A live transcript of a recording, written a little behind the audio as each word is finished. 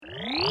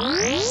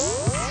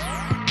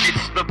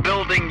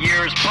Building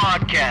Years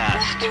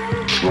podcast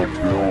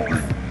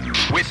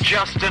with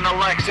Justin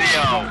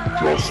Alexio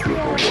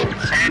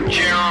and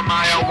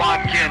Jeremiah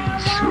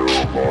Watkins.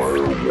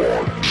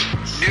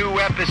 New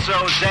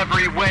episodes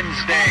every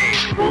Wednesday.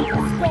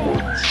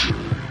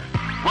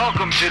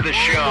 Welcome to the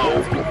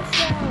show.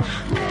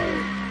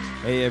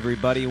 Hey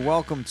everybody,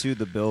 welcome to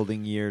the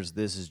Building Years.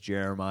 This is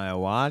Jeremiah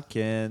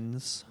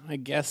Watkins. I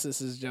guess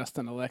this is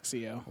Justin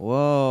Alexio.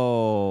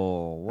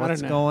 Whoa,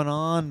 what's going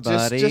on,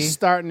 buddy? Just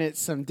starting it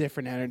some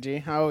different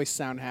energy. I always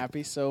sound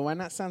happy, so why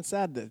not sound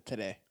sad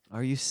today?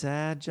 Are you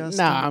sad,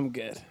 Justin? Nah, I'm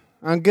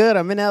good.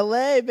 I'm in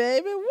LA,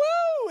 baby.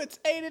 Woo! It's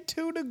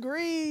 82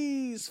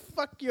 degrees.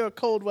 Fuck your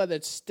cold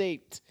weather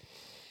state.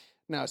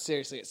 No,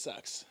 seriously, it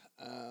sucks.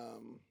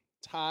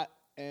 It's hot,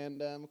 and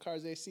my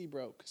car's AC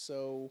broke,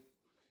 so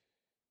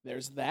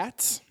there's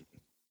that.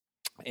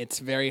 It's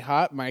very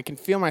hot. I can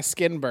feel my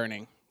skin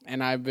burning,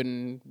 and I've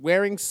been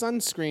wearing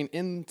sunscreen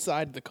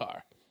inside the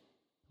car.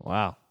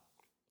 Wow.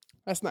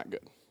 That's not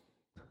good.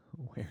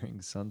 Wearing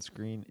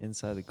sunscreen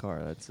inside the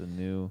car. That's a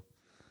new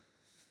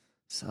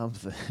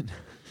something.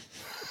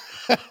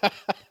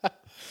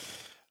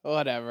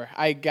 Whatever.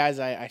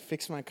 I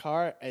fixed my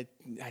car. I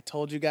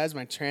told you guys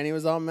my tranny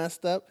was all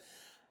messed up.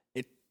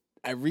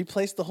 I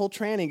replaced the whole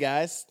tranny,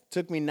 guys.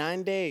 Took me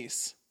 9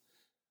 days.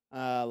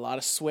 A lot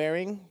of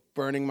swearing,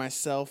 burning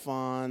myself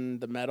on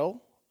the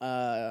metal.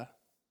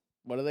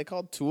 What are they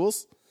called?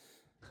 Tools?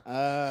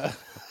 Hey,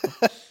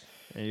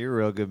 you're a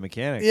real good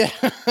mechanic. Yeah.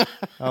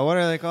 What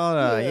are they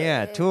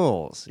called?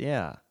 Tools.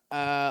 Yeah.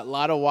 A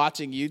lot of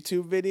watching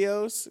YouTube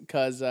videos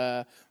because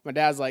my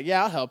dad's like,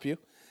 yeah, I'll help you.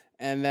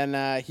 And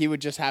then he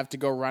would just have to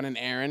go run an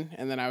errand,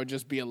 and then I would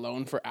just be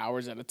alone for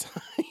hours at a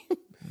time.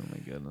 Oh, my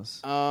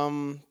goodness.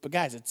 But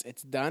guys,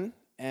 it's done,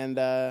 and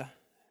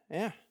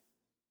yeah,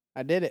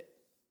 I did it.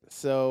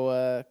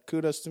 So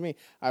kudos to me.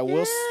 I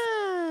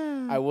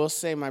will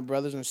say my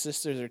brothers and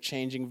sisters are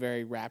changing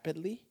very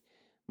rapidly.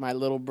 My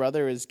little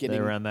brother is getting...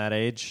 They're around that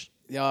age?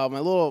 Yeah, my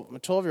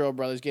 12-year-old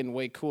brother is getting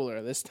way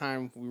cooler. This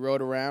time we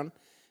rode around,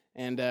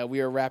 and we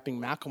were rapping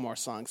Macklemore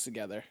songs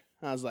together.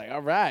 I was like,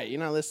 all right,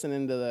 you're not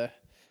listening to the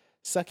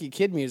sucky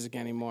kid music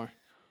anymore.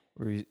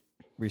 Were you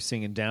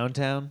singing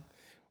Downtown?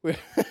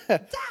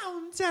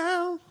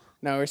 Downtown.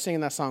 No, we're singing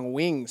that song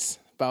Wings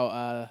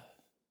about...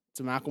 It's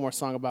a Macklemore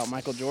song about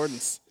Michael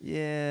Jordan's.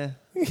 Yeah,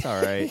 it's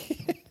all right.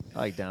 I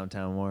like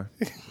Downtown more.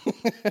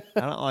 I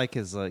don't like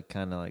his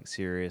kind of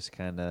serious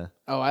kind of.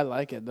 Oh, I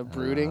like it. The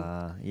brooding.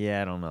 Yeah,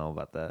 I don't know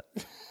about that.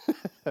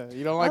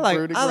 You don't like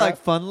brooding? I like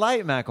Fun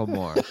Light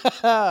Macklemore.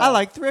 I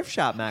like Thrift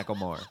Shop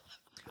Macklemore.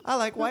 I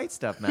like White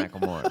Stuff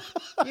Macklemore.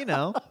 You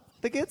know,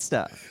 the good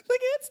stuff. The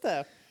good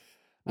stuff.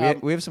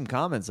 We have some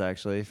comments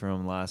actually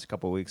from the last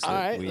couple of weeks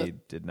that we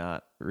did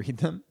not read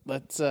them.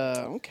 Let's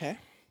okay.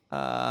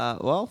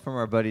 Well, from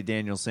our buddy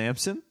Daniel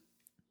Sampson.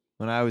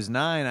 When I was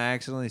 9, I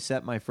accidentally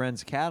set my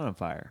friend's cat on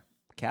fire.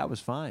 The cat was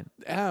fine.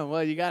 Yeah,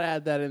 well, you got to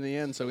add that in the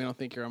end so we don't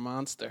think you're a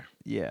monster.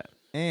 Yeah,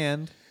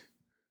 and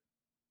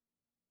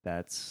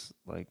that's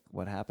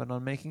what happened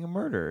on Making a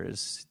Murder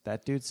is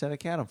that dude set a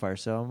cat on fire.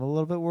 So I'm a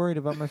little bit worried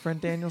about my friend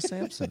Daniel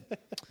Sampson.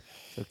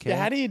 Okay. Yeah,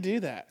 how do you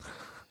do that?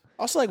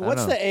 Also,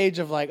 what's the age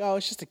of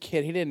it's just a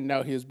kid. He didn't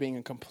know he was being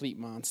a complete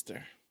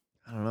monster.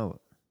 I don't know.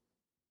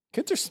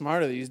 Kids are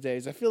smarter these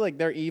days. I feel like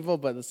they're evil,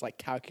 but it's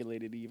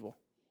calculated evil.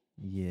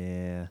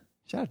 Yeah.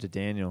 Shout out to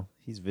Daniel.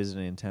 He's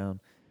visiting in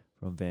town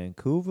from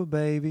Vancouver,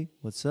 baby.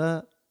 What's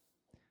up?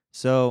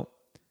 So,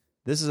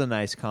 this is a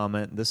nice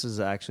comment. This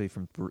is actually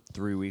from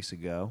 3 weeks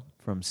ago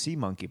from Sea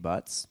Monkey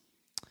Butts.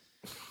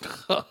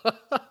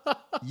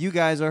 You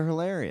guys are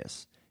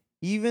hilarious.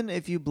 Even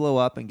if you blow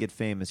up and get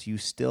famous, you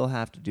still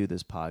have to do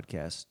this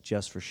podcast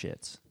just for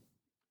shits.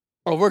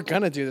 Oh, we're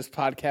going to do this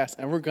podcast,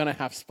 and we're going to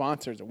have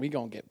sponsors, and we're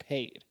going to get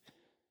paid.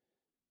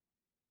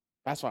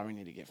 That's why we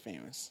need to get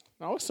famous.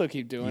 I'll still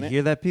keep doing it. You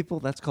hear that, people?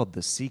 That's called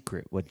The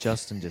Secret, what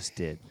Justin just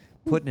did.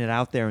 Putting it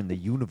out there in the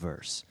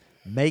universe.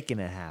 Making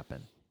it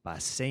happen by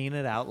saying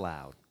it out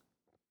loud.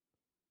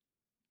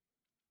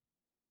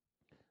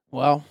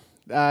 Well,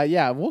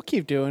 yeah, we'll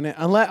keep doing it.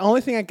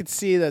 Only thing I could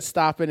see that's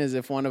stopping is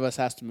if one of us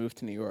has to move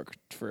to New York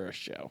for a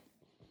show.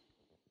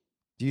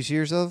 Do you see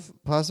yourself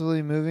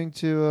possibly moving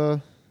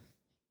to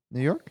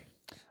New York?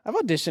 I've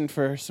auditioned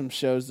for some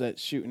shows that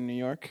shoot in New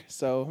York,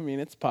 so I mean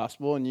it's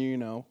possible. And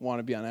you want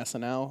to be on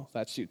SNL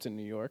that shoots in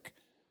New York,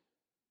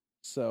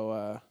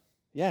 so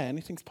yeah,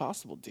 anything's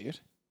possible, dude.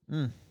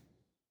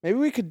 Maybe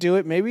we could do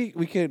it. Maybe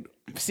we could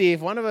see if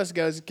one of us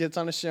gets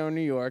on a show in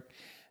New York,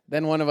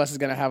 then one of us is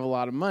going to have a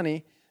lot of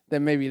money.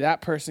 Then maybe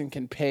that person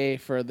can pay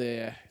for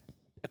the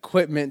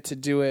equipment to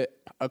do it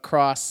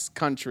across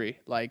country.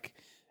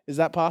 Is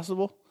that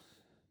possible?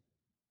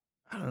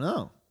 I don't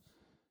know.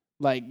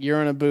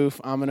 You're in a booth,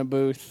 I'm in a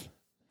booth.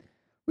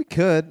 We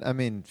could. I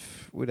mean,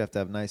 we'd have to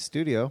have a nice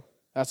studio.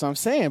 That's what I'm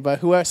saying. But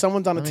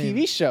someone's on a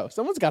TV show.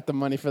 Someone's got the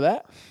money for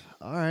that.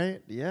 All right.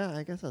 Yeah,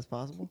 I guess that's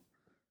possible.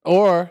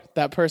 Or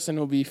that person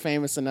will be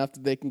famous enough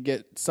that they can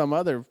get some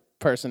other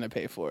person to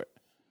pay for it.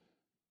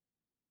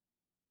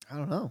 I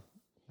don't know.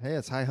 Hey,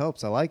 it's high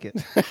hopes. I like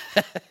it.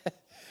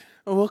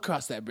 Oh, we'll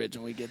cross that bridge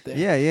when we get there.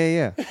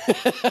 Yeah.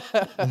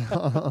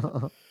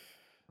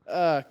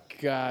 Oh,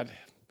 God.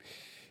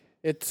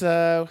 It's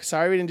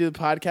sorry we didn't do the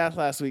podcast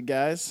last week,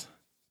 guys.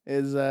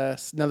 Is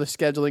another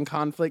scheduling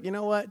conflict. You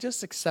know what?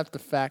 Just accept the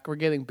fact we're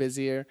getting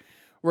busier.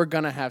 We're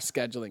going to have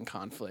scheduling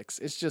conflicts.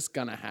 It's just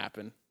going to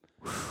happen.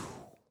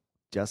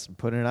 Justin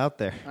putting it out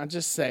there. I'm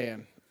just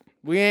saying.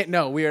 We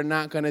are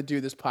not going to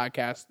do this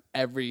podcast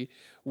every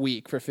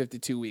week for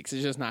 52 weeks.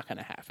 It's just not going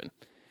to happen.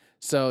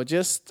 So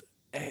just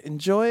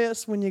enjoy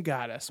us when you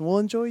got us. We'll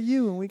enjoy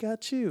you when we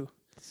got you.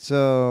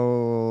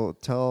 So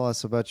tell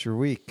us about your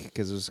week,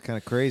 because it was kind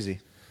of crazy.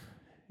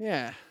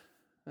 Yeah.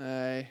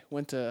 I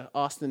went to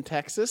Austin,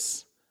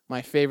 Texas,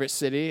 my favorite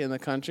city in the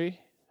country.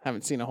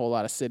 Haven't seen a whole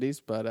lot of cities,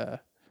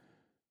 but,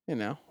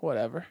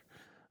 whatever.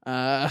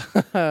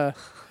 I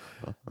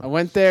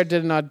went there,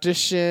 did an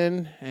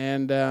audition,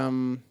 and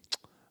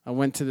I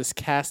went to this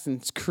cast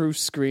and crew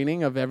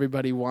screening of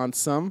Everybody Wants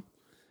Some.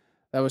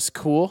 That was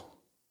cool.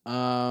 It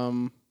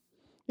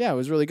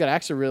was really good. I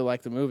actually really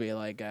liked the movie.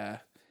 Like,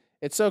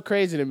 it's so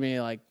crazy to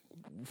me, like,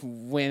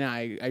 when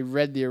I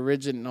read the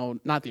original,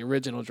 not the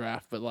original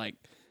draft, but, like,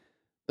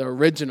 the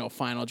original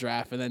final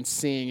draft, and then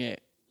seeing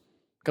it.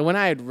 Because when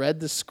I had read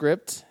the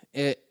script,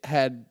 it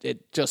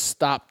just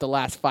stopped the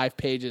last 5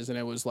 pages, and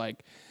it was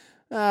like,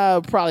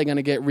 probably going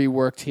to get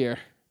reworked here.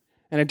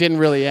 And it didn't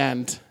really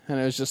end. And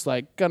it was just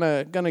like,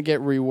 gonna get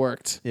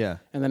reworked. Yeah.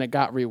 And then it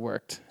got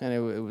reworked. And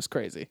it was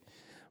crazy.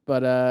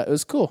 But it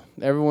was cool.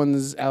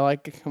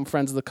 I'm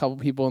friends with a couple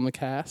people in the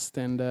cast.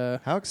 And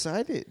how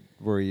excited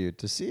were you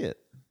to see it?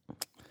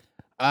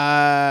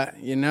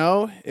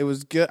 It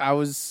was good. I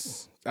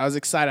was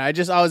excited.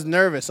 I was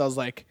nervous. I was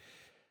like,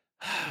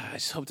 I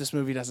just hope this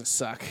movie doesn't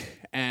suck.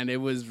 And it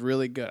was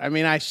really good. I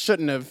mean, I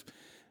shouldn't have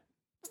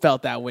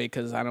felt that way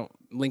because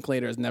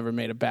Linklater has never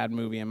made a bad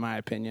movie in my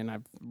opinion.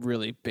 I'm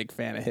really big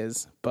fan of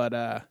his, but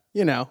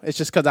it's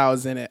just because I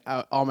was in it.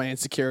 All my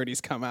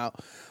insecurities come out.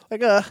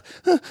 Like,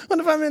 what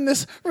if I'm in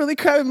this really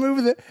crappy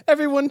movie that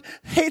everyone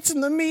hates in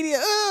the media?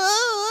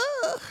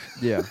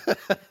 Yeah.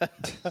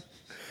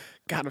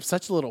 God, I'm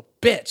such a little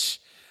bitch.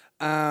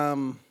 But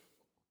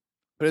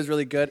it was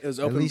really good. It was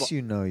open. At least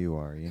you know you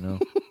are.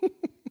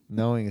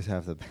 Knowing is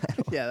half the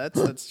battle. Yeah,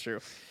 that's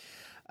true.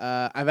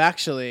 I've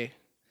actually.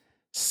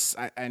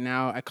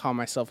 I call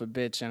myself a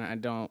bitch, and I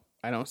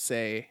don't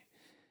say.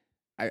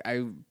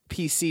 I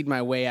PC'd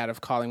my way out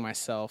of calling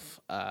myself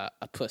a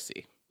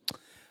pussy.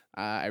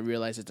 I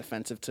realize it's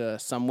offensive to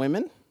some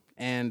women,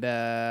 and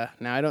now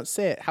I don't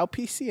say it. How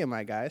PC am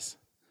I, guys?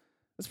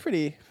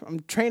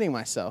 I'm training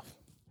myself.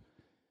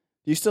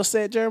 Do you still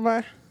say it,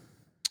 Jeremiah?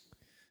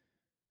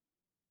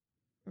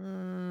 I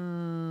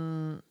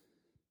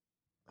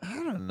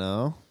don't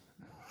know.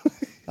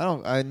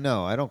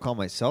 I don't call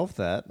myself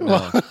that. No.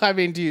 Well, I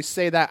mean, do you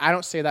say that? I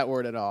don't say that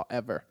word at all,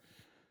 ever.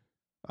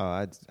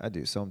 Oh, I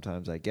do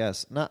sometimes, I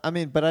guess. But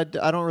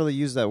I don't really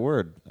use that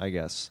word, I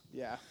guess.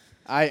 Yeah.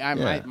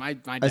 Yeah. My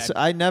dad.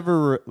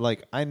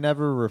 I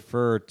never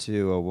refer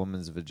to a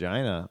woman's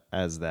vagina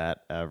as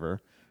that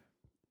ever.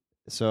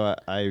 So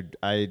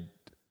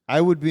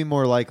I would be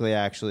more likely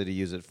actually to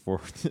use it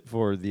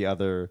for the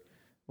other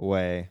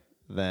way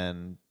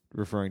than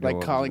referring to a like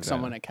woman's calling vagina.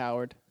 someone a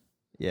coward.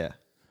 Yeah.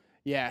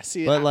 Yeah.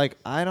 See, But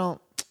I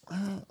don't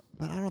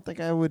think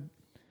I would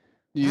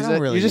use I don't it.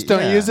 really, You just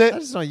don't use it. I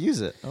just don't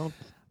use it.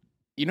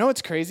 You know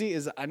what's crazy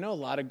is I know a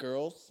lot of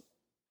girls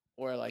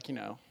where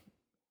you're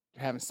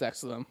having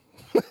sex with them,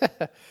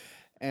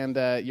 and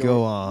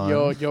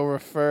you'll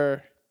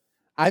refer.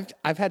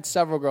 I've had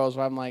several girls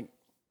where I'm like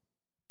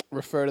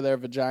refer to their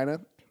vagina,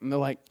 and they're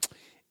like,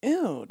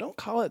 "Ew, don't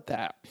call it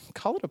that.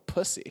 Call it a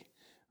pussy."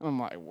 And I'm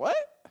like, "What?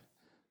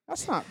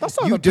 That's not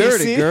You the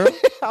dirty PC. girl."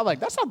 I'm like,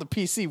 "That's not the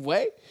PC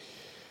way."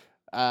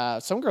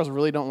 Some girls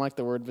really don't like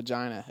the word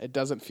vagina. It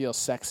doesn't feel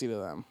sexy to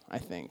them, I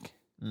think.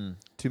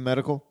 Too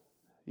medical?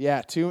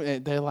 Yeah,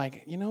 they're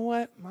like, you know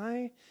what?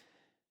 My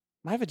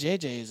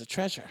vajayjay is a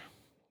treasure.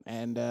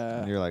 And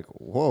you're like,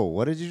 whoa,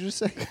 what did you just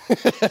say?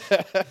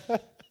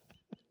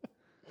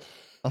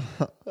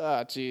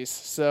 Oh, jeez.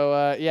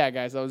 So, yeah,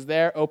 guys, I was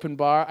there, open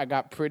bar. I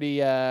got pretty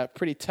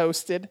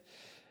toasted.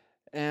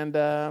 And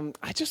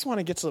I just want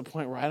to get to the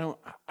point where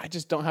I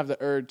just don't have the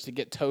urge to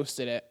get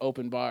toasted at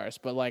open bars.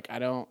 But,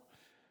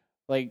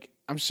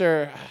 I'm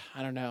sure,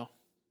 I don't know.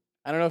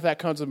 I don't know if that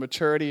comes with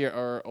maturity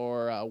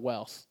or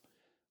wealth.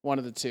 One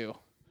of the two.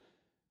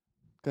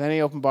 Because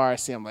any open bar I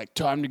see, I'm like,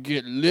 time to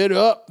get lit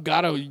up.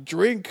 Gotta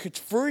drink. It's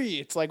free.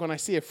 It's like when I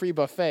see a free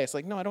buffet. It's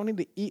like, no, I don't need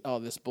to eat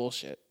all this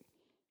bullshit.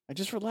 I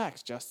just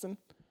relax, Justin.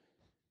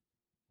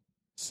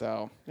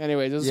 So,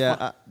 anyways, this is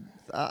fun.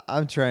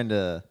 I'm trying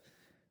to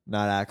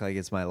not act like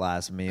it's my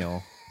last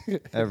meal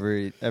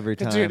every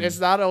time. Dude, it's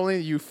not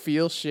only you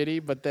feel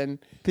shitty, but then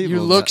People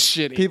you look no-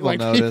 shitty. people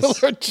notice.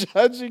 People are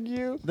judging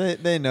you.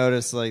 They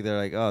notice, they're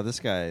like, oh, this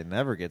guy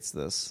never gets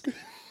this.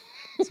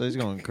 So he's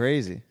going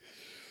crazy.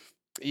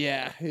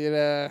 Yeah,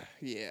 yeah.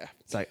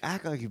 It's like,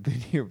 act like you've been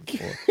here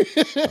before.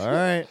 All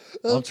right,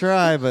 I'll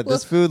try, but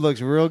this food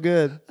looks real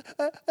good.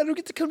 I don't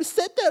get to come to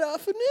set that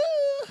often.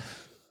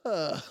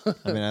 I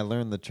mean, I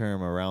learned the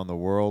term around the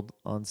world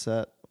on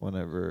set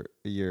whenever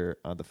you're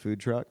on the food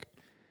truck,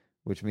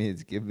 which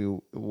means give me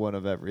one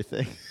of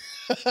everything.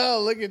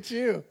 Oh, look at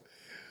you.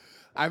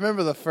 I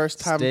remember the first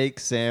time. Steak,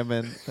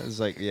 salmon. I was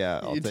like, yeah,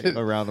 I'll take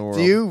around the world.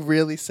 Do you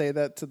really say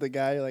that to the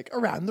guy? You're like,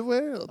 around the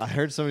world? I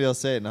heard somebody else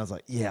say it, and I was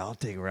like, yeah, I'll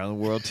take around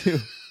the world too.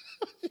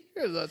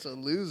 You're such a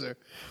loser.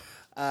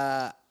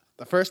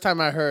 The first time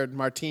I heard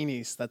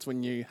martinis, that's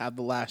when you have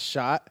the last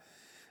shot.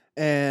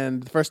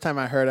 And the first time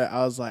I heard it,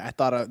 I was like, I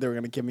thought they were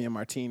going to give me a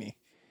martini.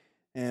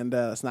 And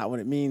that's not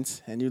what it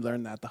means. And you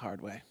learned that the hard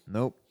way.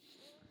 Nope.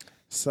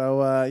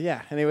 So,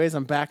 yeah. Anyways,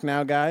 I'm back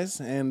now, guys.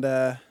 And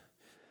I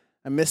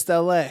missed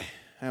LA.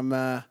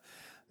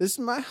 This is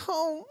my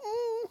home.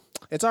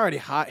 It's already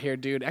hot here,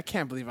 dude. I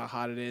can't believe how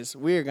hot it is.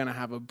 We are going to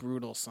have a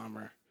brutal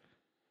summer.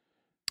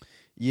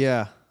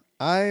 Yeah.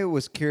 I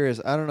was curious.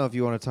 I don't know if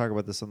you want to talk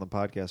about this on the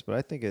podcast, but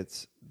I think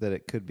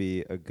it could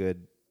be a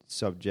good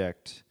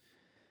subject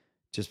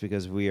just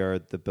because we are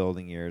the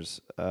building years,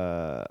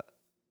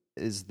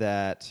 is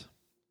that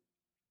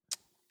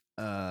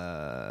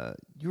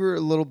you were a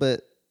little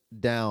bit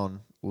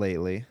down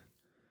lately.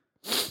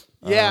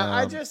 Yeah,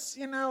 I just,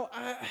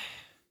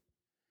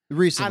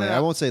 recently,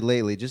 I won't say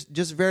lately,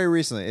 just very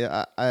recently.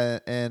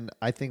 And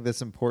I think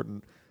that's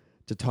important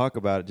to talk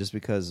about it just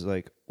because,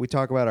 like, we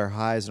talk about our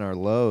highs and our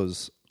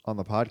lows on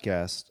the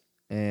podcast,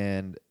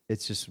 and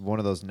it's just one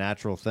of those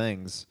natural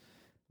things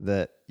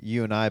that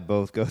you and I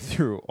both go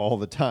through all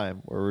the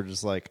time where we're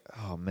just like,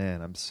 oh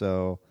man, I'm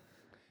so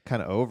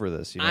kind of over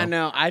this. I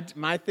know.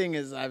 My thing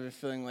is I've been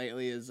feeling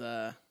lately is,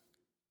 I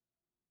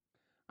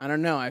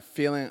don't know. I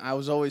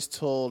was always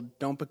told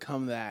don't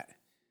become that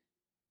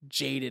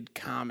jaded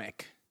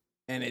comic.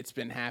 And it's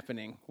been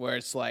happening where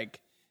it's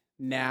like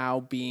now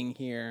being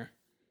here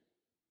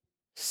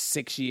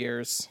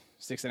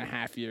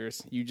 6.5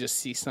 years, you just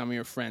see some of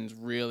your friends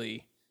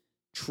really,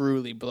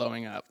 truly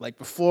blowing up. Like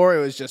before,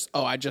 it was just,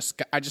 I just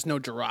know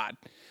Gerard.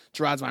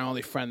 Gerard's my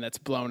only friend that's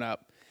blown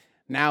up.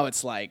 Now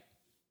it's like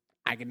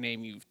I could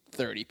name you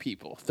 30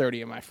 people,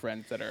 30 of my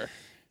friends that are.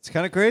 It's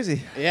kind of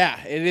crazy.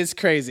 Yeah, it is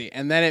crazy.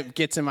 And then it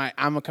gets in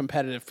I'm a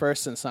competitive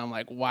person, so I'm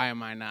like, why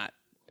am I not?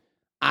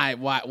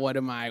 What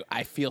am I?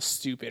 I feel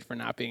stupid for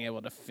not being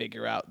able to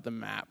figure out the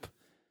map.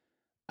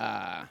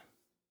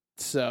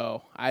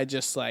 So I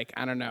just like,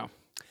 I don't know.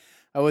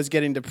 I was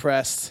getting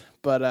depressed,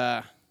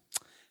 but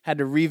had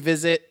to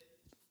revisit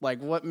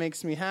like what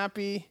makes me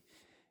happy.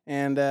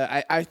 And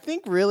I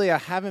think really I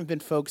haven't been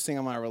focusing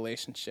on my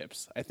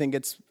relationships. I think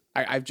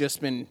I've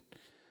just been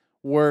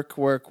work,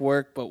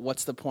 but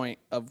what's the point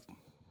of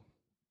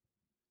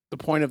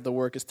the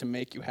work is to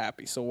make you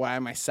happy. So why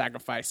am I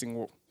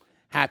sacrificing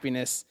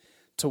happiness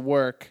to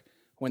work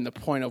when the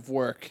point of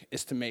work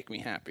is to make me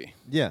happy?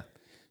 Yeah.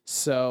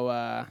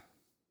 So,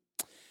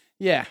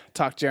 yeah,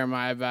 talk to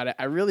Jeremiah about it.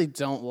 I really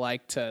don't I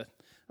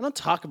don't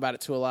talk about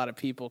it to a lot of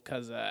people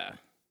because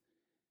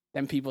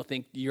then people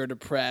think you're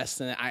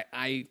depressed. And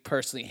I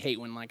personally hate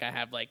when like I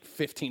have like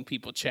 15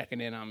 people checking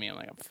in on me. I'm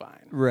like, I'm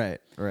fine. Right.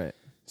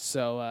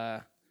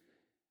 So,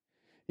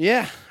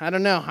 yeah, I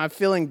don't know. I'm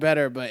feeling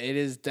better, but it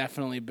has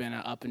definitely been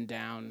an up and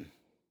down.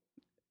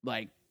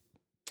 Like,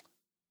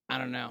 I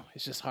don't know.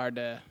 It's just hard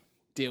to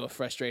deal with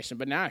frustration.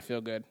 But now I feel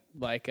good.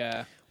 Like,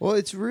 well,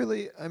 it's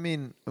really. I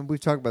mean, we've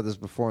talked about this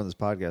before on this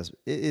podcast.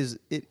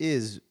 It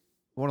is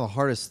one of the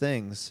hardest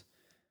things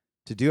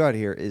to do out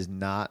here is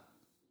not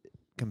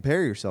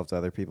compare yourself to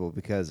other people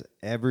because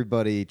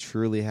everybody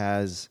truly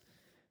has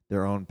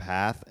their own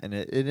path, and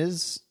it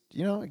is.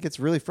 It gets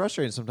really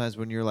frustrating sometimes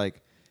when you're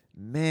like,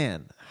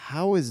 man,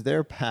 how is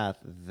their path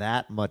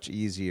that much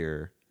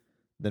easier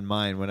than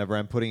mine whenever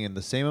I'm putting in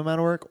the same amount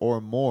of work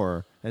or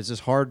more? And it's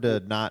just hard to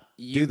not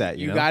do that.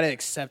 You got to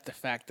accept the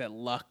fact that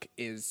luck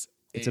is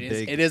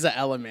it is an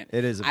element.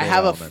 It is a big I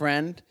have element. a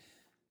friend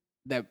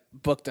that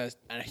booked a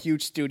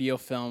huge studio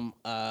film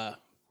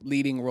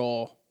leading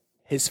role.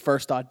 His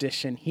first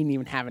audition, he didn't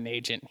even have an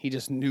agent. He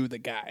just knew the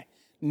guy,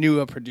 knew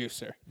a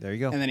producer. There you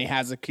go. And then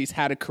he's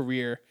had a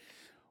career.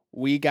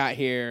 We got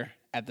here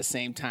at the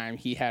same time.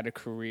 He had a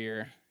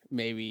career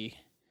maybe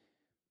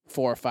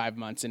 4 or 5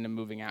 months into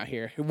moving out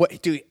here.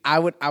 Dude, I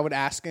would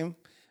ask him.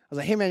 I was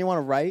like, hey, man, you want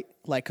to write?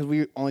 Like, because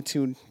we were only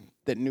two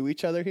that knew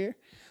each other here.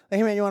 Like,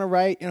 hey, man, you want to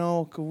write?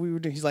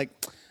 He's like,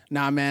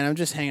 nah, man, I'm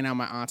just hanging out with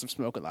my aunts. I'm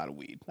smoking a lot of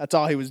weed. That's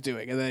all he was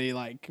doing. And then he,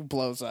 like,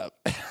 blows up.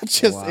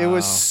 It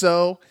was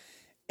so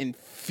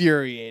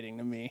infuriating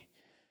to me.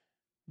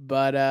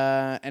 But,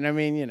 and I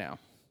mean,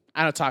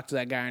 I don't talk to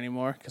that guy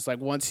anymore. Because, like,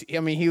 he was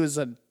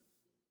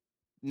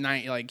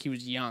he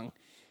was young.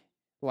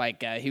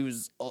 Like, he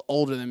was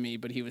older than me,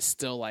 but he was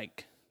still,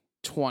 like,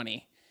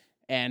 20.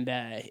 And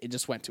it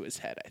just went to his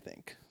head, I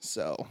think.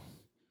 So,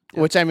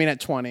 which, I mean,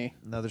 at 20.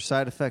 Another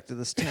side effect of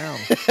this town.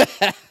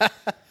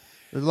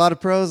 There's a lot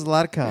of pros, a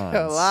lot of cons.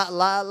 A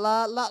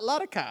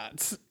lot of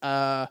cons.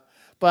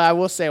 But I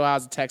will say, while I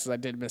was in Texas, I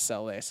did miss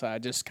LA. So I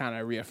just kind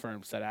of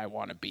reaffirmed that I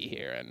want to be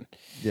here. And,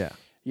 yeah.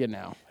 You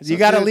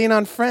got to lean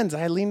on friends.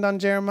 I leaned on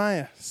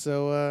Jeremiah.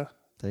 So,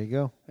 there you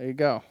go. There you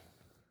go.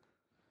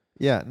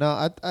 Yeah,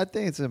 no, I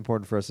think it's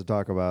important for us to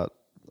talk about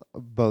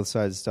both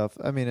sides of stuff.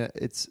 I mean,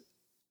 it's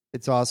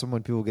awesome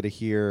when people get to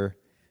hear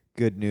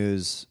good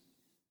news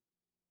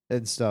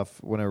and stuff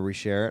whenever we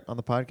share it on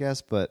the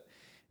podcast, but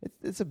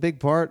it's a big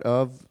part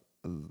of,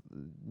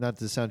 not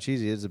to sound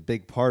cheesy, it's a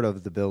big part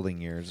of the building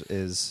years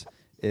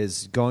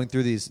is going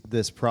through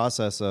this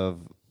process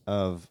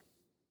of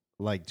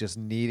like just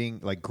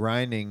needing, like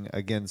grinding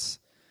against,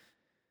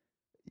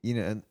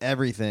 and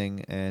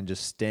everything, and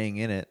just staying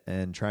in it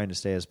and trying to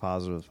stay as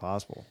positive as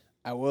possible.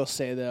 I will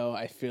say though,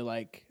 I feel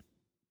like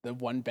the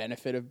one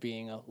benefit of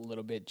being a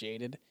little bit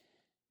jaded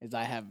is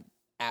I have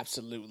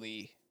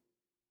absolutely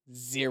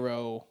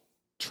zero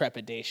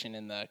trepidation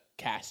in the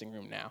casting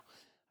room now.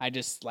 I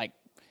just like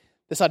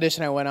this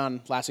audition I went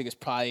on last week is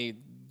probably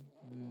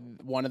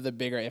one of the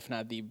bigger, if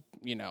not the,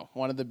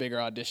 one of the bigger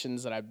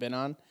auditions that I've been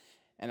on.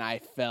 And I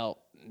felt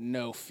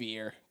no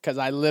fear because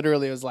I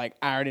literally was like,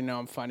 I already know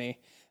I'm funny.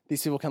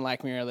 These people can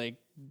like me or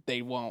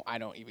they won't. I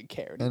don't even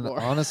care anymore.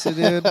 And honestly,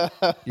 dude,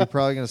 you're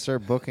probably going to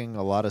start booking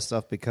a lot of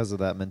stuff because of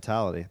that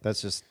mentality.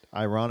 That's just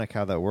ironic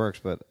how that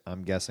works, but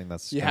I'm guessing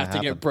that's you have to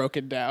get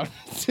broken down.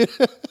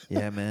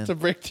 Yeah, man. To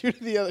break you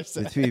to the other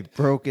side. To be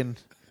broken.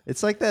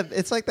 It's like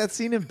that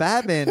scene in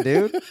Batman,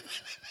 dude.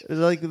 It's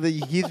like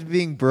he keeps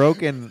being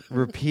broken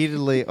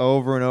repeatedly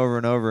over and over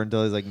and over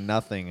until he's like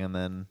nothing, and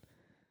then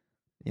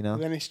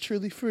And then he's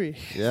truly free.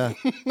 Yeah.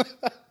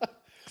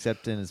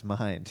 Except in his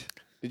mind.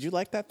 Did you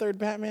like that third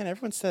Batman?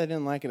 Everyone said I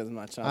didn't like it as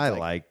much. I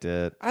liked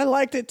it. I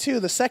liked it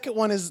too. The second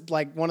one is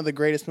like one of the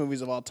greatest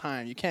movies of all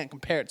time. You can't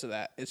compare it to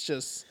that. It's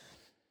just,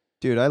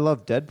 dude, I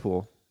love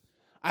Deadpool.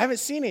 I haven't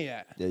seen it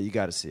yet. Yeah, you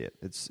got to see it.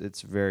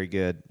 It's very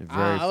good,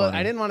 very funny.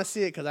 I didn't want to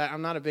see it because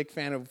I'm not a big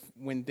fan of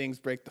when things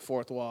break the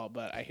fourth wall,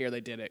 but I hear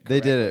they did it correctly.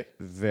 They did it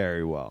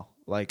very well.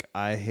 Like,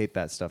 I hate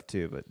that stuff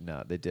too, but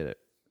no, they did it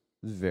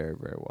very,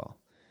 very well.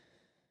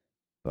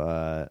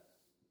 But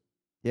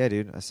yeah,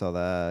 dude, I saw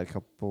that a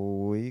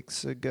couple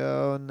weeks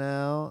ago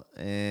now,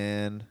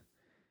 and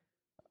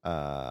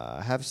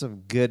I have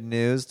some good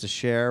news to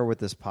share with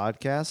this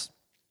podcast.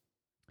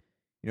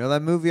 You know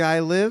that movie I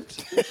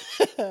Lived?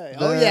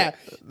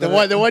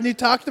 The one you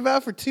talked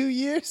about for 2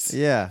 years?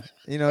 Yeah.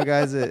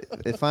 Guys,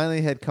 it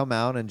finally had come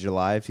out in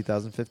July of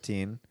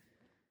 2015,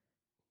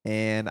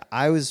 and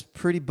I was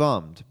pretty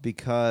bummed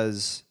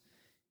because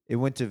it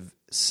went to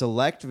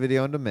select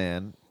video on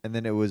demand, and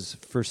then it was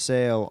for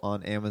sale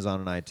on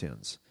Amazon and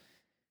iTunes,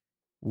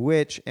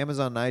 which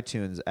Amazon and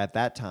iTunes at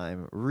that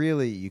time,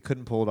 really, you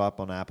couldn't pull it up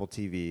on Apple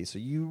TV. So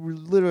you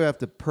literally have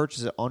to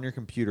purchase it on your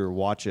computer,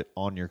 watch it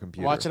on your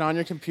computer. Watch it on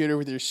your computer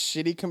with your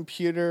shitty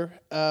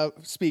computer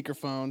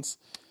speakerphones.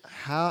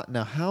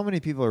 How many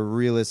people are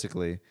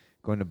realistically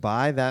going to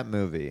buy that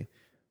movie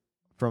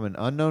from an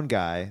unknown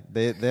guy?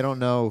 They don't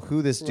know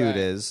who this dude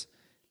is,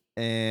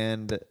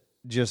 and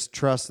just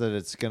trust that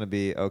it's going to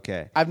be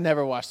okay. I've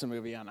never watched a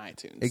movie on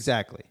iTunes.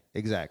 Exactly.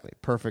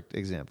 Perfect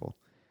example.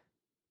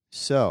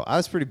 So I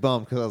was pretty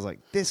bummed because I was like,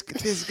 this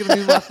is going to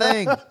be my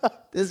thing.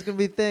 This is going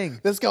to be a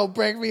thing. This going to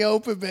break me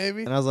open,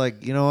 baby. And I was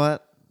like, you know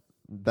what?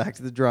 Back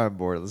to the drawing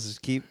board. Let's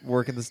just keep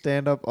working the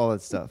stand-up, all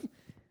that stuff.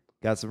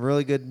 Got some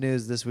really good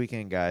news this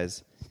weekend,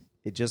 guys.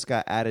 It just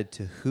got added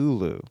to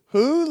Hulu.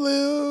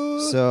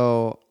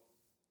 So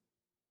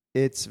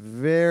it's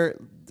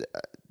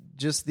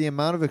just the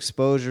amount of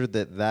exposure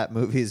that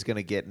movie is going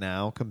to get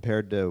now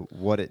compared to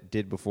what it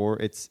did before.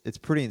 It's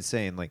pretty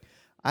insane. Like,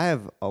 I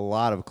have a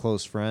lot of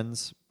close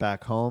friends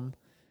back home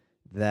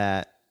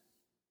that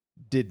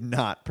did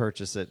not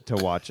purchase it to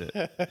watch it.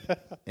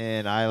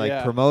 And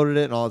I promoted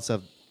it and all that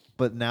stuff.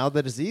 But now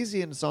that it's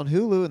easy and it's on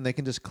Hulu and they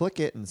can just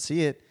click it and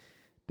see it,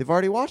 they've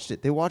already watched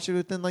it. They watched it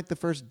within like the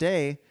first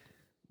day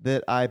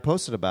that I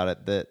posted about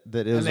it that it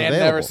was available. And they had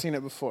never seen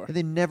it before. And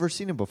they'd never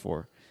seen it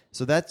before.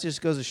 So that just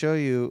goes to show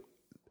you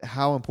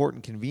how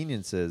important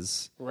convenience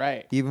is.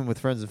 Right. Even with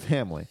friends and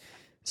family.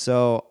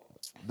 So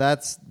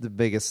that's the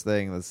biggest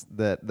thing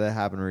that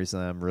happened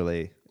recently. I'm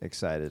really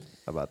excited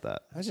about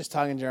that. I was just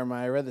talking to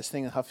Jeremiah. I read this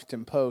thing in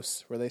Huffington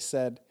Post where they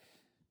said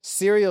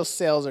cereal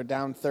sales are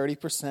down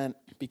 30%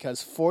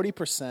 because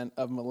 40%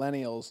 of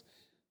millennials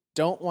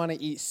don't want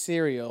to eat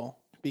cereal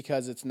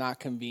because it's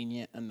not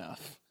convenient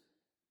enough.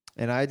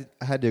 And I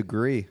had to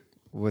agree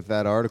with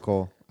that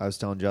article I was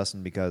telling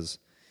Justin because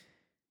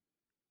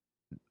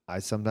I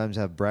sometimes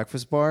have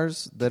breakfast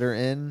bars that are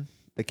in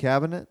the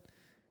cabinet,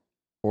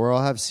 or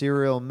I'll have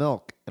cereal and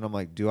milk. And I'm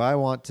like, do I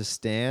want to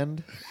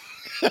stand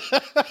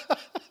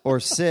or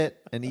sit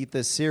and eat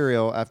this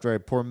cereal after I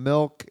pour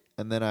milk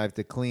and then I have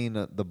to clean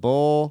the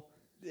bowl?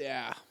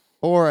 Yeah.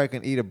 Or I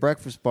can eat a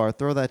breakfast bar,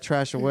 throw that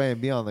trash away, and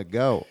be on the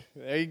go.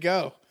 There you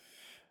go.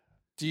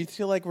 Do you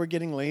feel like we're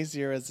getting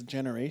lazier as a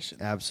generation?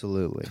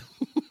 Absolutely.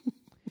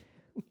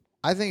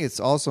 I think it's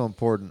also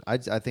important. I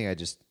think I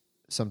just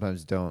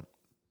sometimes don't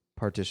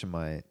partition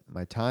my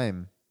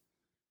time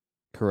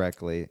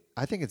correctly.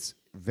 I think it's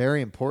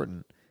very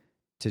important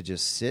to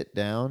just sit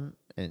down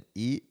and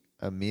eat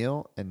a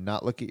meal and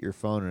not look at your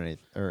phone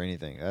or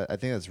anything. I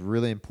think that's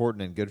really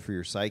important and good for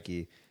your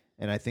psyche.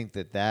 And I think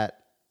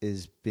that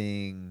is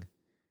being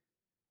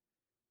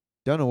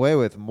done away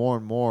with more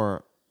and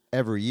more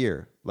every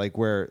year, like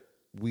where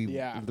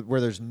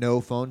there's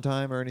no phone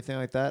time or anything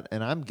like that.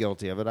 And I'm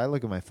guilty of it. I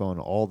look at my phone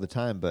all the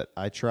time, but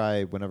I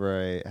try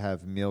whenever I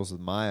have meals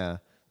with Maya,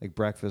 like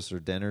breakfast or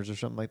dinners or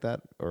something like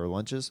that, or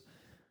lunches.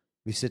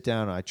 We sit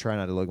down and I try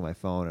not to look at my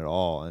phone at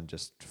all and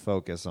just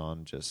focus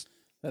on just.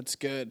 That's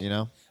good. You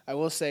know? I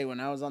will say when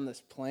I was on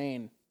this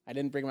plane, I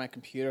didn't bring my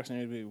computer because I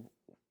needed to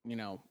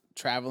be,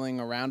 traveling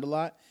around a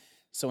lot.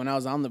 So when I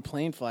was on the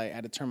plane flight, I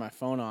had to turn my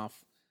phone off.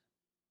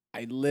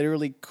 I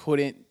literally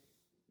couldn't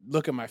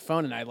look at my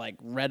phone, and I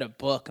read a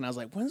book, and I was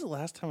like, when's the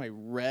last time I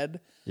read?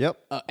 Yep.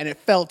 And it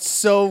felt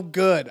so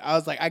good. I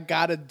was like, I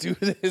gotta do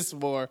this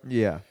more.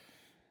 Yeah.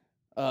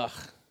 Ugh,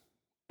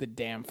 the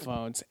damn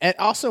phones. And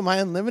also my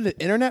unlimited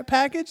internet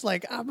package,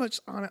 I'm much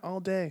on it all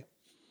day.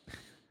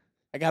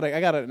 I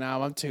gotta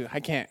now. I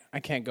can't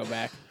go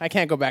back. I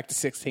can't go back to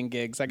 16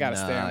 gigs. I gotta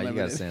stay unlimited.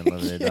 You gotta stay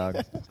unlimited,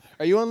 dog.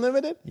 Are you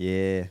unlimited?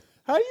 Yeah.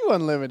 How are you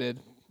unlimited?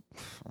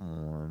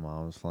 My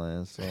mom's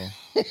playing, so.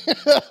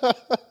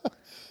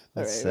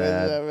 That's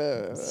sad.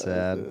 It's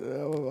sad.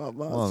 One of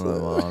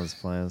my mom's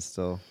playing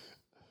still.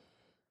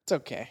 It's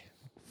okay.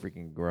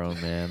 Freaking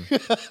grown man.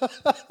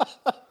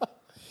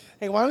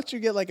 Hey, why don't you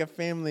get a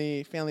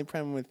family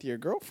prem with your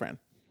girlfriend?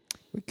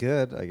 We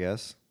could, I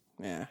guess.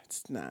 Yeah,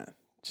 it's not.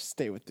 Just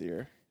stay with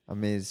your. I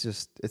mean, it's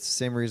the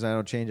same reason I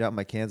don't change out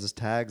my Kansas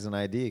tags and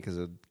ID because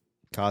it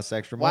costs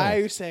extra money. Why are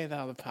you saying that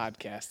on the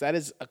podcast? That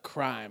is a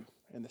crime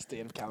in the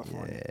state of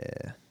California.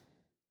 Yeah.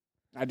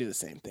 I do the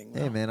same thing.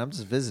 Hey, man, I'm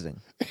just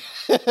visiting.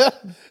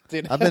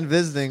 Dude, I've been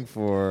visiting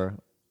for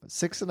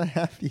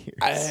 6.5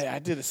 years. I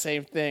do the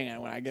same thing.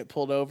 And when I get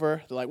pulled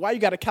over, they're like, why you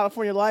got a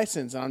California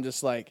license? And I'm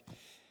just like,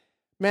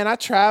 man, I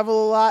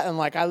travel a lot. And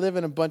I live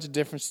in a bunch of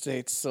different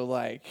states. So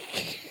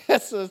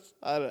that's just,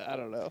 I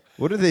don't know.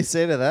 What do they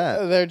say to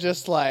that? They're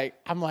just I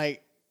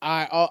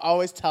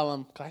always tell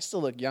them, because I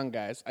still look young,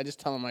 guys. I just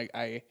tell them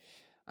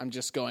I'm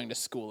just going to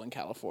school in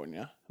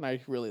California, and I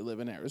really live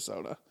in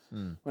Arizona.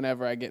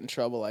 Whenever I get in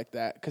trouble like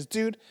that, because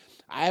dude,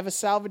 I have a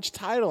salvage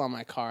title on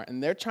my car,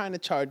 and they're trying to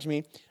charge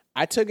me.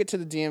 I took it to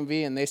the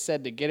DMV, and they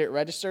said to get it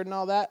registered and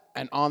all that,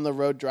 and on the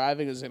road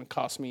driving is going to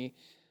cost me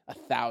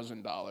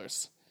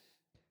 $1,000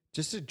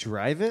 just to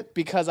drive it,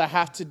 because I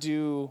have to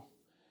do.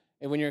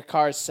 And when your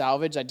car is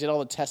salvaged, I did all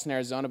the tests in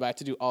Arizona, but I have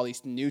to do all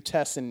these new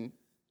tests in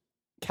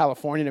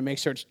California to make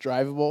sure it's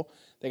drivable.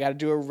 They got to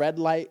do a red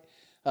light.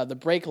 The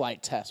brake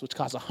light test, which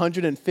costs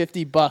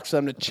 $150 for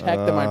them to check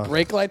that my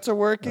brake lights are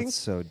working. That's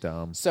so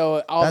dumb.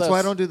 So that's why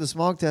I don't do the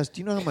smog test. Do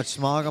you know how much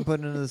smog I'm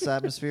putting into this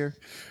atmosphere?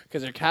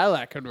 Because they're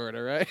Cadillac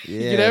converter, right?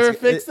 Yeah, you never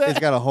fixed that?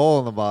 It's got a hole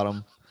in the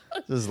bottom,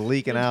 just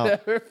leaking out.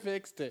 Never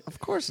fixed it. Of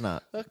course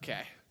not.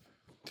 Okay.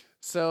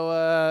 So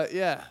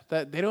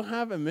that they don't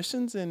have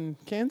emissions in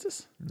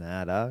Kansas?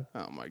 Nah, dog.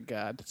 Oh my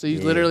God! So you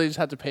literally just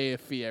have to pay a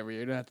fee every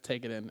year. You don't have to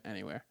take it in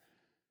anywhere.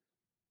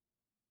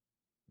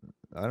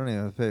 I don't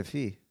even have to pay a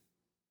fee.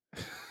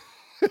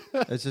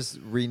 It's just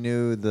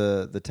renew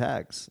the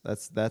tags.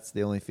 That's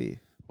the only fee.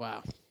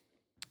 Wow.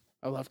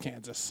 I love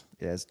Kansas.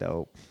 Yeah, it's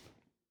dope.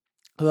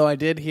 Although I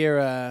did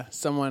hear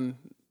someone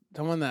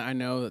that I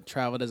know that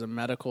traveled as a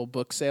medical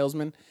book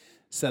salesman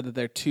said that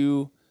their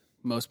two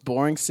most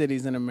boring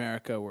cities in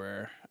America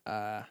were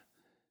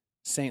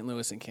St.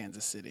 Louis and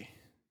Kansas City.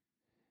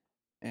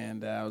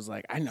 And I was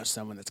like, I know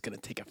someone that's going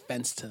to take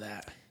offense to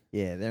that.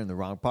 Yeah, they're in the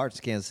wrong parts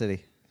of Kansas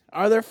City.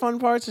 Are there fun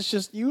parts? It's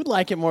just you would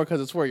like it more because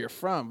it's where you're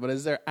from. But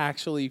is there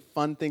actually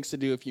fun things to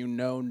do if you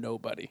know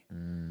nobody?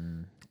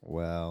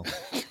 Well,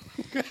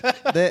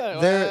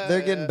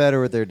 they're getting better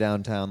with their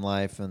downtown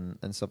life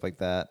and stuff like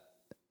that.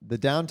 The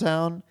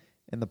downtown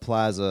and the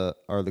plaza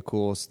are the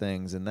coolest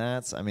things, and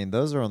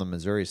those are on the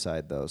Missouri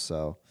side though.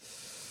 So,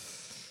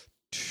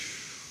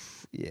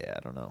 yeah, I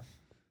don't know.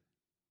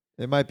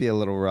 It might be a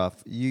little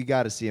rough. You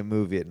got to see a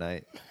movie at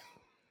night.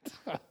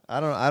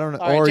 I don't know.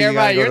 All right, or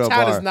Jeremiah, you your go to a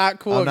town bar. is not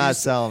cool. I'm not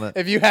selling it.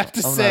 If you have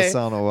to I'm say, not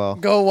selling it well.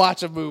 Go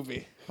watch a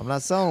movie. I'm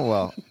not selling it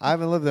well. I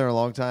haven't lived there in a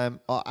long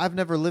time. I've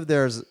never lived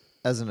there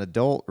as an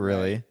adult,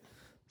 really. Right.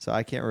 So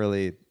I can't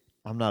really.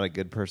 I'm not a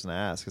good person to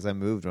ask because I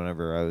moved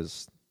whenever I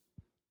was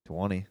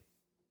 20.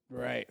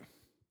 Right.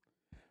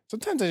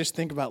 Sometimes I just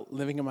think about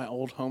living in my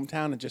old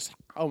hometown and just,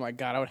 oh my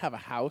God, I would have a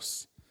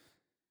house.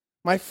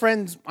 My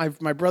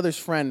brother's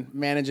friend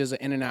manages an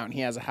In-N-Out and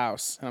he has a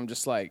house. And I'm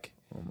just like,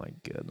 oh my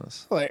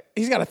goodness.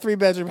 He's got a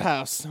 3-bedroom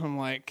house. I'm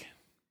like,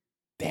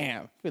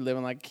 damn, we're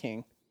living like a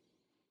king.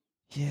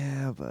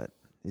 Yeah, but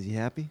is he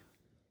happy?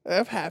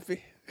 I'm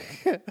happy.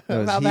 No,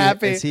 I'm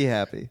happy. Is he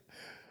happy?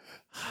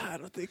 I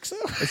don't think so.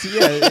 Is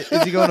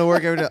he going to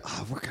work every day?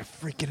 Oh, we're going to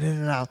freaking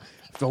In-N-Out.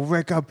 So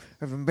wake up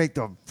and make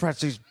the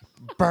these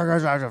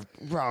burgers. I have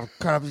to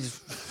cut up these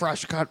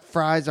fresh cut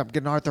fries. I'm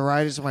getting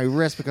arthritis in my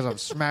wrist because I'm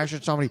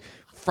smashing so many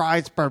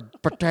fries per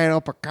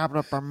potato per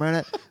capita per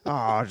minute.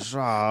 Good thing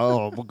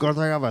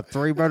I have a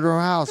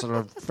 3-bedroom house and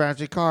a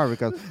fancy car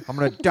because I'm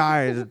going to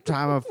die at the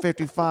time of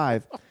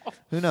 55.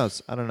 Who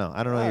knows? I don't know.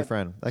 I don't know your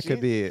friend. That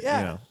could be,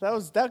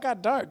 that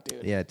got dark,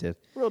 dude. Yeah, it did.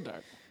 Real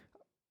dark.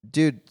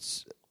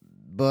 Dudes,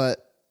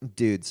 but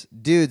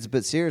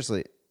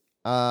seriously,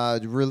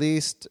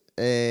 Released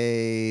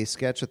a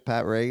sketch with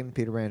Pat Reagan,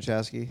 Peter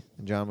Branchowski,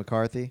 and John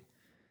McCarthy.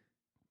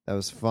 That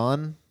was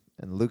fun.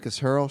 And Lucas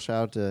Hurl,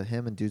 shout out to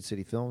him and Dude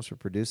City Films for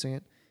producing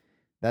it.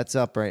 That's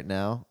up right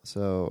now,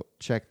 so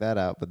check that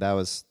out. But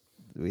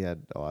we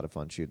had a lot of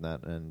fun shooting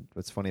that. And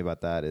what's funny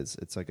about that is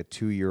it's like a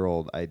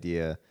 2-year-old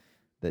idea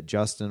that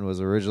Justin was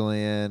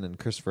originally in and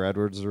Christopher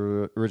Edwards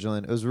was originally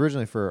in. It was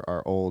originally for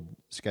our old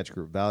sketch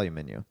group Value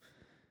Menu.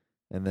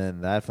 And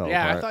then that fell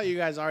apart. I thought you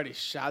guys already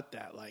shot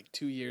that like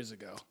 2 years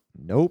ago.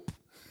 Nope.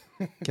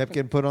 Kept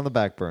getting put on the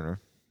back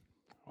burner.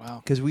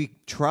 Wow. Because we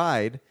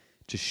tried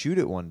to shoot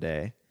it one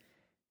day,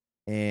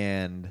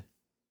 and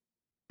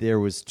there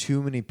was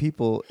too many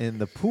people in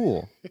the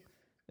pool,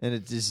 and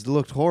it just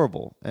looked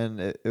horrible. And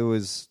it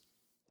just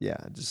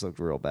looked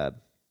real bad.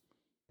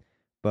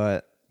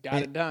 But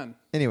Got it done.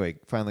 Anyway,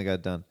 finally got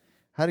it done.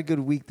 Had a good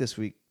week this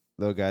week,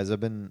 though, guys. I've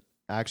been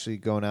actually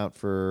going out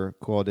for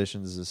cool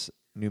auditions. This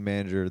new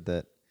manager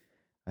that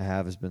I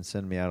have has been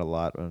sending me out a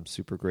lot. I'm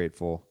super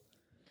grateful.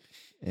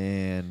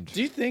 And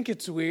do you think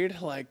it's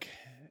weird? Like,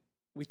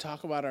 we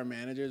talk about our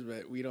managers,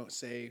 but we don't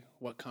say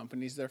what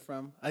companies they're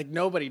from. Like,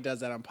 nobody does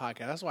that on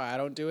podcasts. That's why I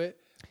don't do it.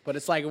 But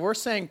it's like, we're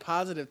saying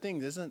positive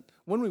things.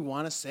 Wouldn't we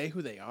want to say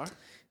who they are?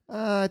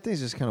 I think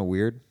it's just kind of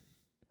weird.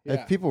 Yeah.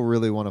 If people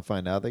really want to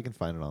find out, they can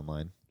find it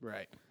online.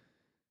 Right.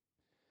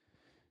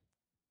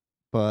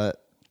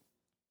 But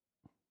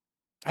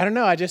I don't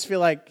know. I just feel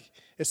like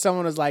if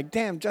someone was like,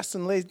 damn,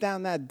 Justin lays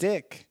down that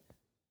dick.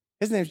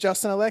 His name's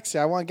Justin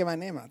Alexia. I want to get my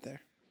name out there.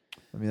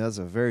 I mean, that's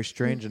a very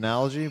strange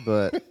analogy,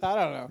 but I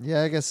don't know.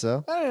 Yeah, I guess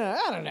so.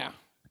 I don't know.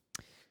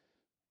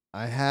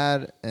 I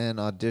had an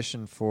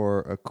audition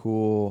for a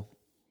cool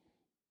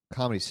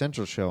Comedy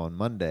Central show on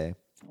Monday.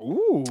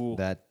 Ooh.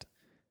 That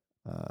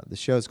the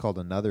show is called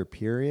Another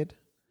Period.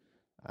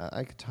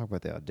 I could talk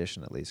about the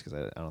audition at least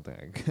because I don't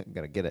think I'm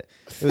gonna get it.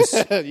 It was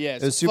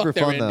yes, it was super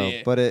fun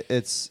though. But it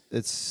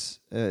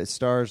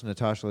stars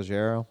Natasha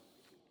Leggero,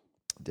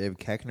 David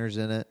Koechner's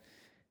in it,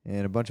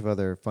 and a bunch of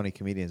other funny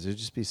comedians. It'd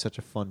just be such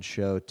a fun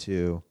show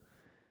to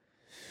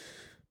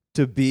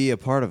be a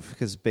part of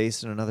because it's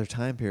based in another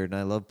time period, and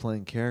I love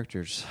playing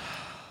characters.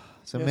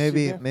 So Yes,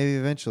 maybe you do.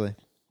 eventually,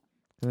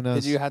 who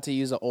knows? Did you have to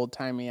use an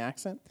old-timey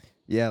accent?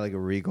 Yeah, like a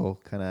regal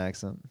kind of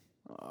accent.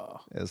 Oh,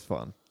 It was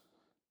fun.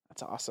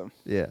 that's awesome.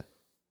 Yeah.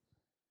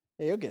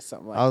 Yeah, you'll get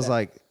something like I was that.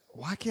 like,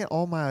 why can't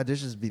all my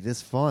auditions be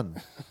this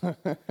fun?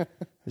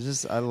 It's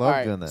just, I All love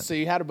right, doing that. so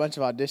you had a bunch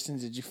of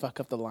auditions. Did you fuck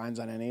up the lines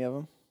on any of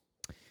them?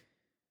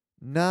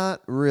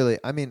 Not really.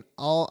 I mean,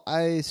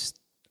 I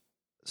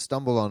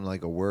stumbled on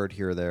like a word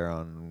here or there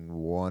on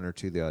one or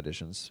two of the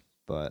auditions,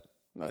 but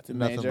Nothing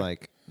nothing major.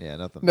 like,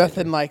 nothing.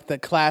 Nothing major. like the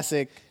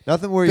classic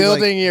Nothing where you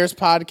Building Years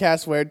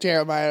podcast where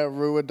Jeremiah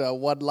ruined a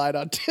one-line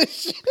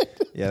audition.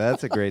 Yeah,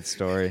 that's a great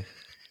story.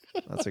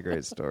 That's a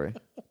great story.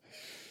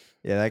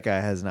 Yeah, that guy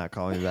has not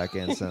called me back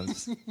in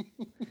since.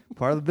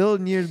 Part of the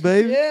Building Years,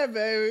 baby. Yeah,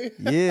 baby.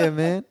 Yeah,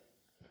 man.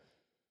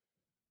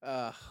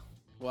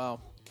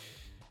 Well,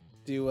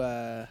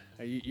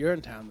 you're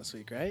in town this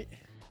week, right?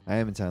 I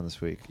am in town this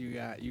week. You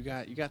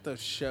got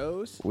those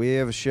shows? We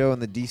have a show in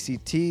the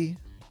DCT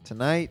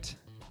tonight.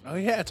 Oh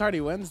yeah, it's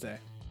already Wednesday.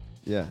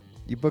 Yeah.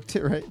 You booked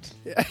it, right?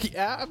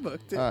 Yeah, I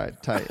booked it. All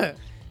right, tight.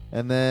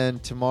 And then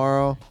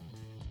tomorrow,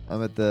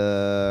 I'm at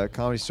the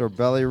Comedy Store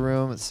Belly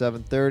Room at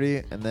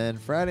 7:30. And then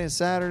Friday and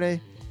Saturday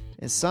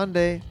and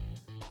Sunday,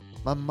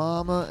 my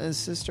mama and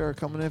sister are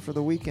coming in for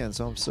the weekend.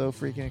 So I'm so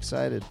freaking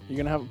excited. You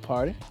gonna have a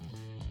party?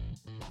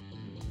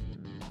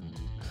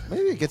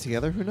 Maybe get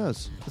together. Who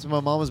knows? It's my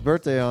mama's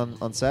birthday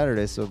on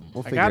Saturday, so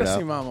we'll I figure it gotta out.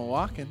 see Mama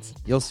Watkins.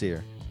 You'll see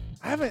her.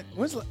 I haven't.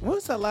 When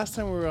was that last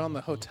time we were on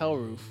the hotel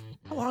roof?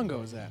 How long ago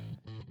was that?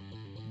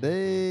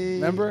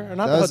 Remember? Or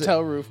not that the was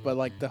hotel roof, but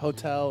like the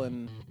hotel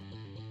and.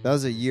 That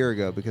was a year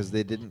ago because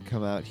they didn't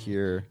come out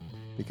here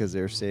because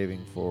they were saving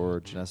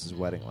for Janessa's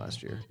wedding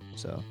last year.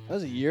 So That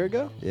was a year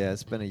ago? yeah,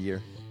 it's been a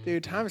year.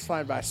 Dude, time is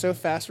flying by so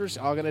fast. We're just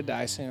all gonna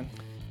die soon.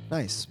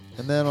 Nice.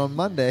 And then on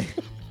Monday,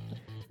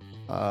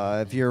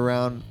 if you're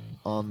around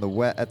on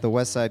at the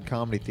West Side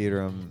Comedy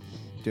Theater, I'm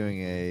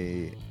doing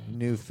a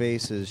New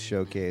Faces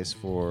showcase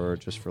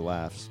just for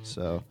laughs.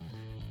 So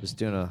just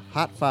doing a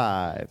hot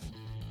 5.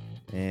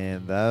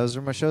 And those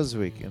are my shows this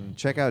week. And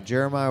check out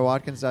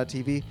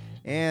JeremiahWatkins.tv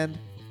and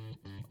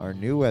our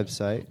new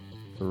website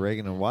for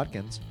Reagan and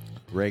Watkins,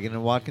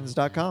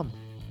 ReaganandWatkins.com.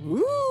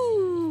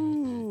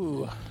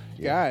 Woo!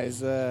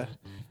 Guys,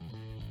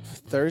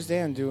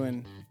 Thursday I'm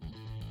doing.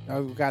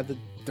 We got the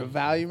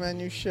Value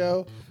Menu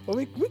show. Well,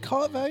 we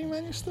call it Value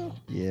Menu still?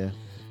 Yeah.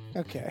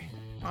 Okay.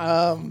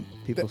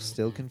 People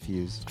still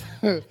confused.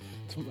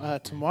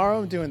 Tomorrow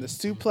I'm doing the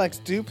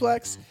Suplex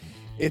Duplex.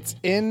 It's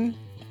in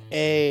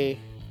a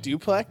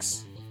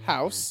duplex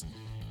house,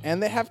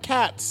 and they have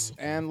cats.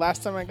 And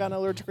last time I got an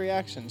allergic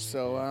reaction,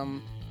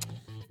 so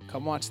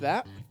come watch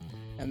that.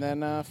 And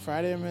then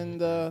Friday I'm in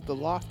the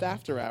Loft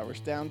After Hours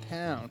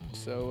downtown,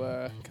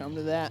 so come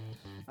to that.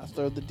 I'll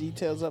throw the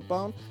details up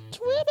on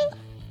Twitter.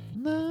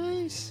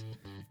 Nice.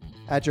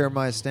 At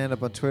Jeremiah Stand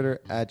Up on Twitter,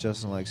 at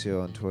Justin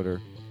Alexio on Twitter.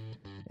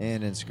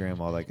 and Instagram,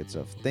 all that good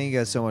stuff. Thank you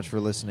guys so much for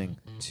listening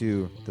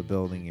to The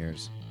Building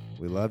Years.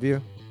 We love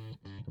you,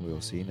 and we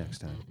will see you next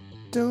time.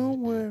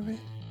 Don't worry.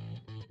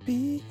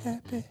 Be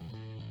happy.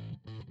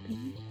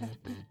 Be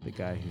happy. The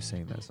guy who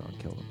sang that song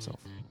killed himself.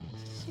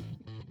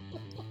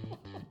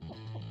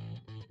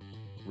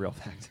 Real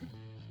fact.